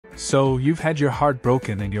So, you've had your heart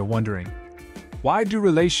broken and you're wondering, why do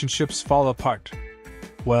relationships fall apart?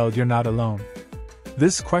 Well, you're not alone.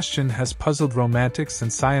 This question has puzzled romantics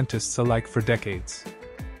and scientists alike for decades.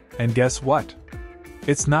 And guess what?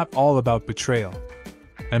 It's not all about betrayal.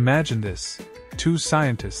 Imagine this. Two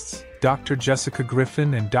scientists, Dr. Jessica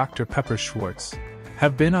Griffin and Dr. Pepper Schwartz,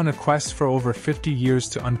 have been on a quest for over 50 years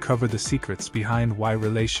to uncover the secrets behind why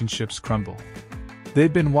relationships crumble.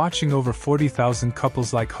 They've been watching over 40,000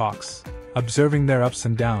 couples like hawks, observing their ups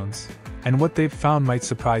and downs, and what they've found might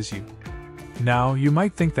surprise you. Now, you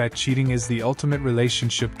might think that cheating is the ultimate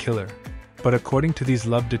relationship killer, but according to these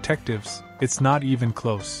love detectives, it's not even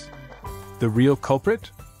close. The real culprit?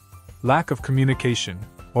 Lack of communication,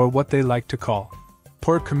 or what they like to call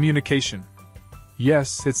poor communication.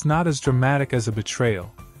 Yes, it's not as dramatic as a betrayal,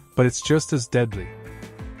 but it's just as deadly.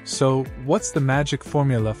 So, what's the magic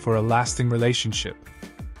formula for a lasting relationship?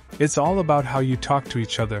 It's all about how you talk to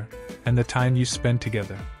each other and the time you spend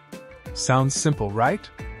together. Sounds simple, right?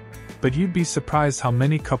 But you'd be surprised how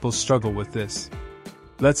many couples struggle with this.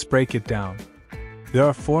 Let's break it down. There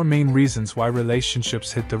are 4 main reasons why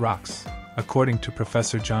relationships hit the rocks, according to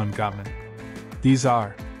Professor John Gottman. These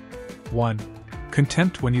are: 1.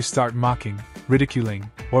 Contempt. When you start mocking, ridiculing,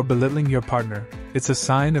 or belittling your partner, it's a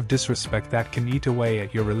sign of disrespect that can eat away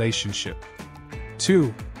at your relationship.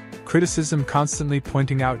 2. Criticism. Constantly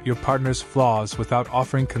pointing out your partner's flaws without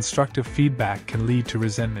offering constructive feedback can lead to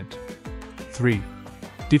resentment. 3.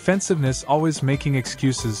 Defensiveness. Always making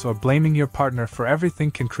excuses or blaming your partner for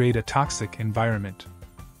everything can create a toxic environment.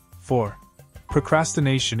 4.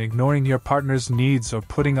 Procrastination. Ignoring your partner's needs or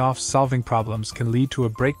putting off solving problems can lead to a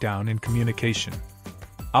breakdown in communication.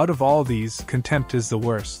 Out of all these, contempt is the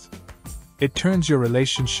worst. It turns your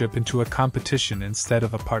relationship into a competition instead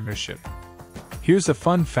of a partnership. Here's a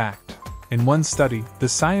fun fact. In one study, the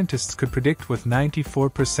scientists could predict with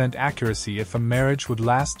 94% accuracy if a marriage would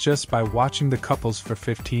last just by watching the couples for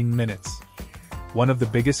 15 minutes. One of the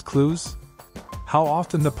biggest clues? How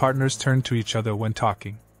often the partners turn to each other when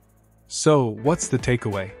talking. So, what's the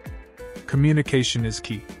takeaway? Communication is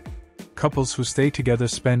key. Couples who stay together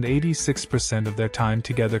spend 86% of their time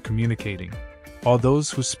together communicating, while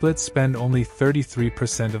those who split spend only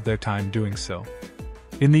 33% of their time doing so.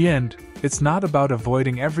 In the end, it's not about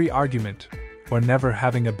avoiding every argument or never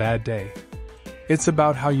having a bad day. It's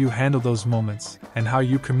about how you handle those moments and how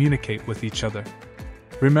you communicate with each other.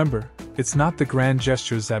 Remember, it's not the grand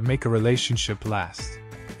gestures that make a relationship last.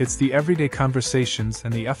 It's the everyday conversations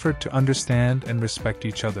and the effort to understand and respect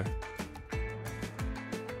each other.